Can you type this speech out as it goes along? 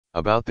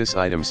About this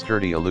item: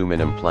 sturdy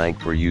aluminum plank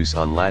for use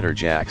on ladder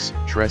jacks,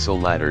 trestle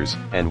ladders,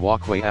 and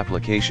walkway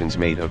applications,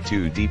 made of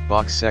 2 deep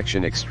box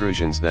section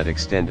extrusions that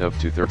extend up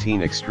to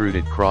 13.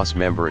 Extruded cross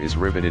member is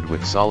riveted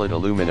with solid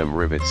aluminum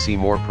rivets. See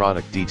more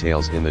product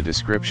details in the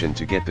description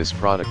to get this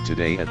product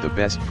today at the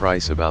best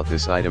price. About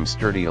this item: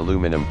 sturdy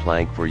aluminum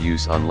plank for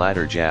use on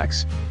ladder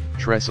jacks,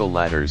 trestle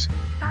ladders,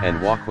 and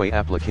walkway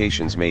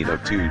applications, made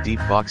of 2 deep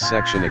box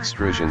section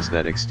extrusions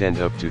that extend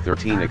up to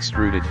 13.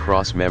 Extruded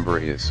cross member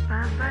is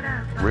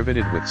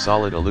riveted with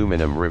solid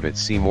aluminum rivets.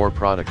 See more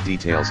product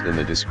details in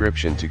the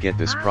description to get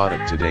this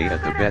product today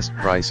at the best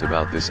price.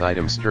 About this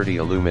item: sturdy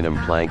aluminum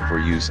plank for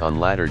use on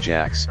ladder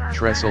jacks,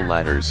 trestle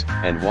ladders,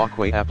 and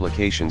walkway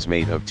applications,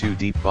 made of 2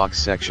 deep box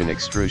section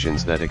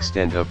extrusions that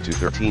extend up to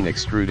 13.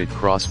 Extruded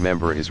cross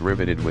member is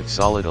riveted with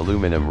solid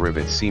aluminum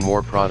rivets. See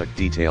more product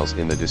details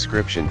in the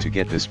description to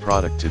get this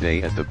product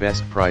today at the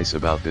best price.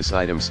 About this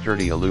item: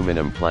 sturdy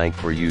aluminum plank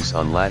for use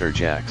on ladder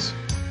jacks,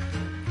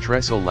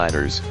 trestle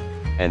ladders,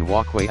 and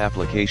walkway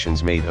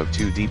applications, made of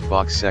 2 deep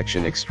box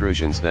section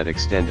extrusions that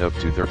extend up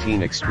to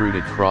 13.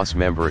 Extruded cross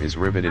member is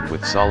riveted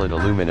with solid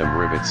aluminum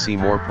rivets. See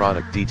more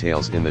product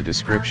details in the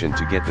description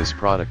to get this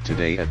product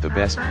today at the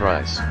best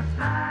price.